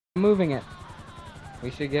I'm moving it.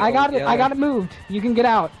 We should get. I got it. I got it moved. You can get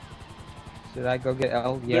out. Should I go get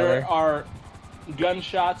Old Yeller? There are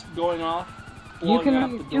gunshots going off. You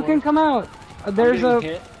can come out. There's a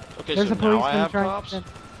hit. Okay, there's so a now I policeman have trying cops? to-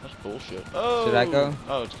 That's bullshit. Oh! Should I go?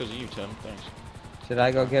 Oh, it's because of you, Tim. Thanks. Should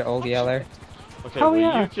I go get Old Yeller? Okay, Oh, well,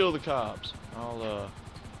 yeah. you kill the cops. I'll,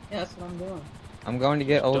 Yeah, that's what I'm doing. I'm going to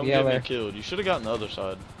get Old don't get Yeller. me killed. You should have gotten the other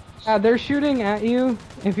side. They're shooting at you.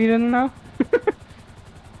 If you didn't know.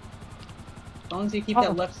 As long as you keep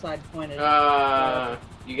that left side pointed.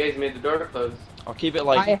 You guys made the door close. I'll keep it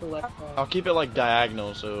like The left side. I'll keep it like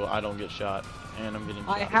diagonal so I don't get shot, and I'm getting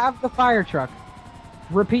shot. I have the fire truck.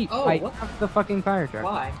 Repeat. Oh, I what? have the fucking fire truck.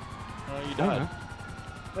 Why? You died.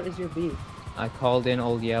 What is your beef? I called in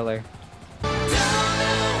Old Yeller.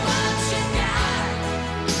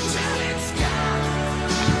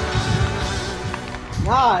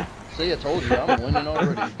 God! See, I told you, I'm winning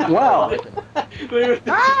already. Wow.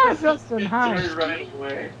 Justin, hi. Right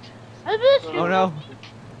away. Oh no!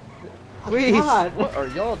 Please. God! What are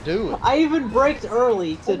y'all doing? I even braked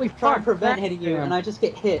early to Holy try fuck, and prevent that hitting you, damn. and I just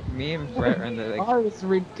get hit. Me and Brett are in the like. Car is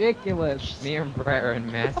ridiculous. Me and Brett are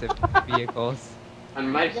in massive vehicles. On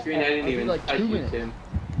my screen, I didn't I'll be even like touch 2 you, minutes. Tim.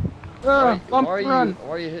 Bump why run.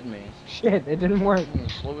 are you hitting me? Shit, it didn't work. I'm the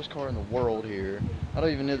slowest car in the world here. I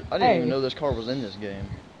didn't Hey. even know this car was in this game.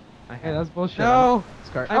 I Hey, that's bullshit. No! This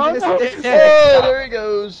car. I'm Oh, gonna no. stick Oh, it. there he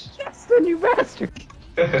goes. Justin, you bastard!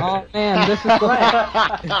 Oh man, this is the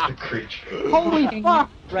The creature. holy fuck,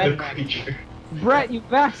 The Redneck. creature. Brett, you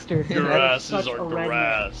bastard! Grasses such are a redneck.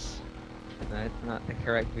 grass. That's not the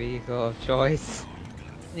correct vehicle of choice.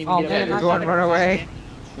 Didn't even Oh get man, a- Everyone run away.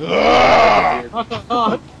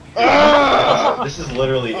 This is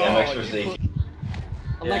literally MX for safety.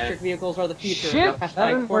 Electric vehicals are the future. Shit, that Hashtag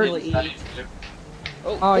didn't Formula work. E.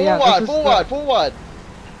 Oh, Oh, yeah, this is full the- wide, full wide.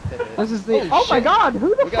 This is the. Holy Oh my shit. god,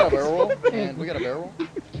 who the We got a fuck is barrel roll, this? and we got a barrel roll.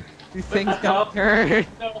 These things don't turn.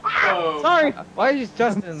 No. Sorry. Why is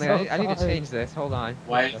Justin there? so I need to sorry. change this. Hold on.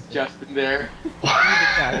 Why is Justin there?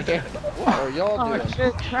 What are y'all Oh doing?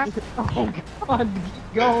 shit, oh god,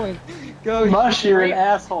 keep going. Go. Mush, you're an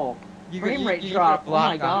asshole. You Frame rate you drop. block Oh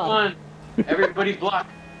my on. God. Come on. Everybody block.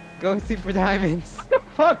 Go Super Diamonds. What the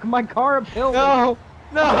fuck, my car a pill. No!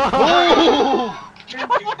 No!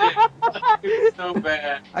 It's so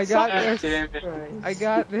bad. I got God this. damn it. I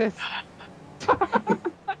got this.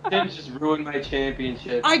 Tim's just ruined my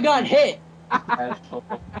championship. I got hit! Asshole.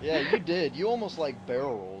 Yeah, you did. You almost like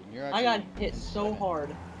barrel rolled. You're actually I got hit so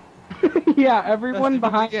hard. Yeah, everyone Justin,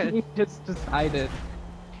 behind good. me just decided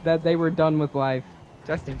that they were done with life.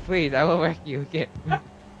 Justin, please, I will wreck you again.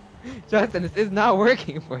 Justin, this is not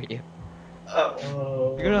working for you.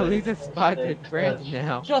 Oh, You're gonna lose a spot to Brandon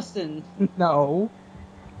now. Justin, No.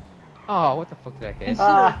 Oh, what the fuck did I hit? consider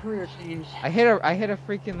a career change. I hit a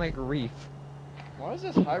freaking like reef. Why is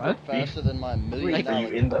this hybrid What? faster than my million Are you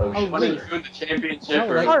dollar? in the ocean? Want to ruin the championship No,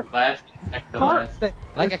 or like- last? Next to Car last? that-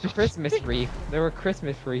 Like a Christmas wreath. There were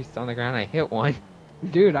Christmas wreaths on the ground. I hit one.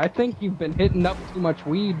 Dude, I think you've been hitting up too much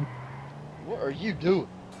weed. What are you doing?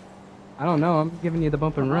 I don't know, I'm giving you the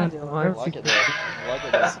bump and run. I like it though. I like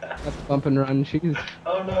it though. That's bump and run, jeez.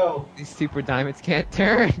 Oh no. These super diamonds can't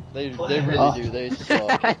turn. They really do. They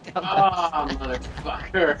suck. Oh,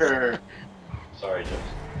 motherfucker. Sorry, Joe.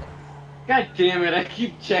 God damn it, I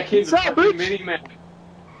keep checking the Sorry, fucking bitch. mini-map.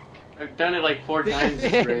 I've done it like 4 times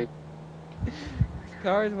this race.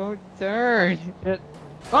 Cars won't turn.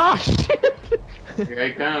 Oh shit! Here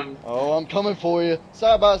I come. Oh, I'm coming for you,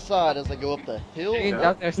 side by side as I go up the hill. Me and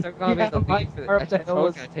Delta are still gonna Yeah, be the my lead for car up the the hill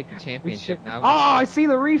is- gonna take the championship now. Oh, I see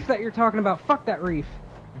the reef that you're talking about. Fuck that reef.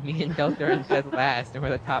 Me and Delta are in dead last, and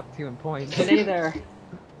we're the top 2 in points. Stay there.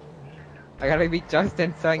 I gotta beat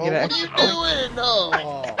Justin so I Oh, can get what are you doing?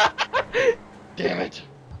 Oh, damn it!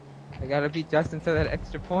 I gotta beat Justin so that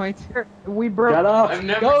extra point. We broke. I've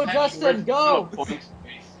never Go, had Justin, worse go! points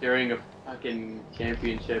during a fucking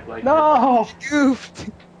championship like No! Goofed.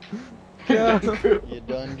 Go. You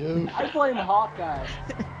done goofed. I blame Hawkeye.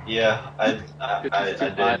 Yeah,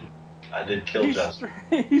 I did kill Justin.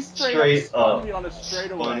 He Straight up on a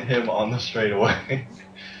spun him on the straightaway.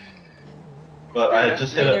 But I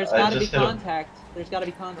just hit There's a, I gotta be just hit a, contact. There's gotta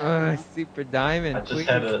be contact. Super Diamond, I just please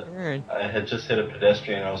had a- turn. I had just hit a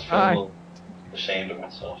pedestrian. I was feeling a little ashamed of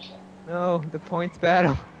myself. So. No, the points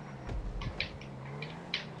battle.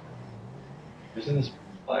 Who's in this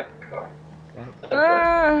black car?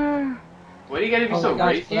 Ah! Why do you gotta be Oh so my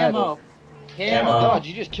gosh, racist? Camo. Oh my Ammo. god,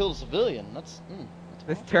 you just killed a civilian. That's.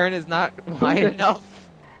 This turn is not wide enough.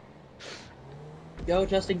 Go,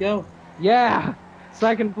 Justin, go. Yeah!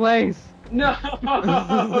 Second place! No!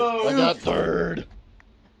 I got third.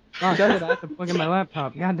 Oh shit, I have to plug in my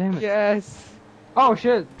laptop. God damn it. Yes. Oh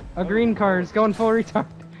shit, a green car is going full retard.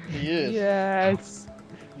 He is. Yes.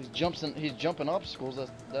 He's jumping obstacles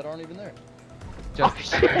that aren't even there.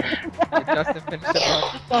 Justin. Justin finished the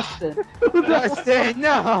run. Dustin. Justin,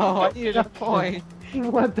 no! I needed a point.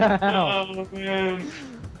 What the hell? Oh man.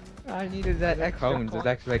 I needed that extra. Cones is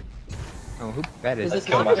actually like. Oh, who bet Is it? this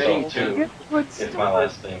Kill myself official? too. It's my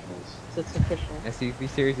last thing. It's official. SCP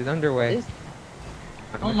series is underway. Is-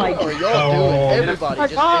 Oh my What are god. y'all doing? Oh.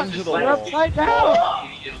 Everybody just into the We're wall. upside down!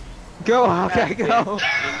 Go, Hawkeye, go!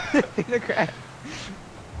 the crap.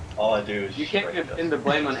 All I do is You can't straight pin the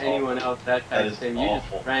blame on up. anyone else that That time is thing. You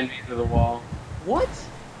awful. just ran me into the wall. What?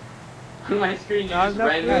 On my screen, you Not just enough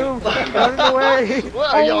ran me. room. Run away.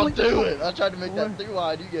 What are y'all Holy- doing? I tried to make that 3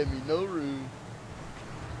 wide. You gave me no room.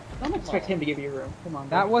 Don't expect him to give you room. Come on.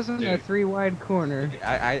 That dude. wasn't a Dude. 3 wide corner.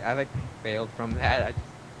 I like failed from that. I just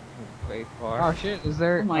way far. Oh shit, is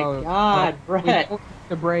there? Oh my god, Brett.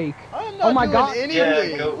 The break. I'm not Oh my doing God.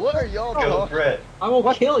 anything. Yeah, go- What are y'all Go talking? Brett. I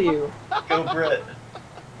will kill you. Go Brett.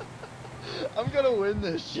 I'm gonna win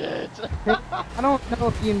this shit. I don't know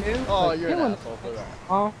if you knew. Oh, but you're an killing- asshole for that.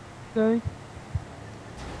 Oh, okay.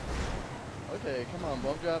 Okay, come on,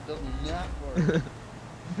 bump drive does not work.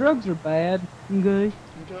 Drugs are bad. Okay.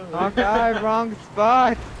 Okay. Hawkeye, wrong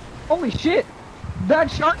spot. Holy shit!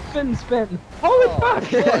 That shark fin spin! Holy Oh, fuck!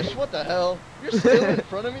 Flush, what the hell? You're still in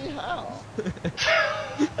front of me? How?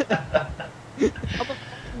 How the fuck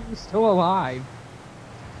are you still alive?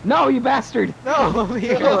 No, you bastard! No, You're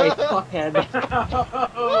here. a fuckhead.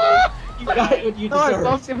 You got what you No, I deserve.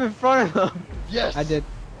 bumped him in front of him. Yes! I did.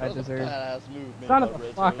 I That was a deserve. badass move, man. Son of by a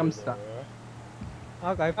Red fuck, I'm Taylor stuck. there.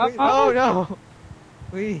 Hawkeye, please. Oh. Oh no.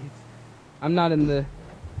 Please. I'm not in the.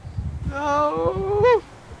 No.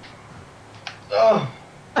 Oh.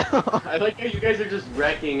 I like how you guys are just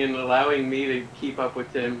wrecking and allowing me to keep up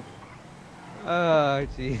with Tim. Oh,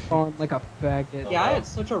 jeez. Falling like a faggot. Yeah, I had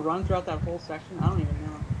such a run throughout that whole section. I don't even know.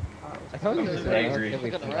 I told you I'm this just was angry.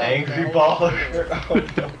 relatively Look at the fast. round. Angry baller.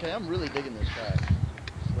 Oh, no. Okay, I'm really digging this track.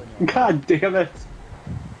 Just letting you know. God damn it.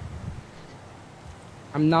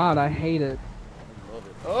 I'm not. I hate it. I love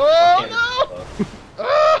it. Oh no!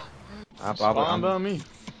 Ah!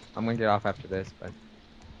 I'm gonna get off after this, but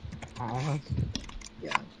Aw,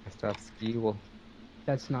 Yeah. I still have ski. Well,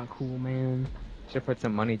 that's not cool, man. should put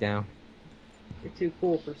some money down. You're too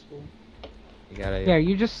cool for school. You gotta. Yeah,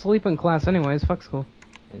 you just sleep in class anyways. Fuck school.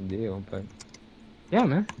 Do, but Yeah,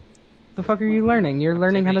 man. The fuck are you learning? You're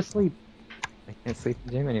learning how to sleep. I can't sleep in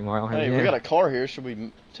the gym anymore. I don't have Hey, a we gym. got a car here. Should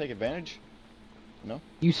we take advantage?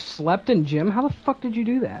 You slept in gym? How the fuck did you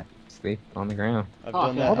do that? Sleep on the ground. I've Oh,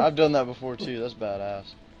 done yeah. that. I've done that before too. That's badass.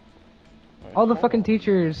 Alright, All the hold fucking on.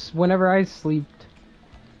 teachers, whenever I slept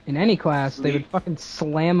in any class, they would Sleep. fucking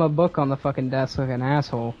slam a book on the fucking desk like an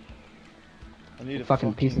asshole. I need a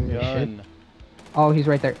fucking fucking pieces of shit. gun. Oh, he's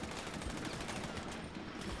right there.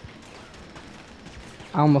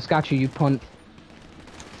 I almost got you, you punt.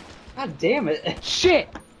 God damn it. Shit!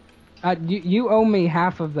 You owe me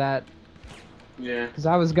half of that, Yeah. because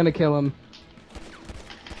I was gonna kill him.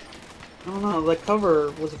 I don't know, the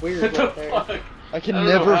cover was weird What the right there. fuck? I can I don't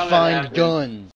know never how that find happened. guns.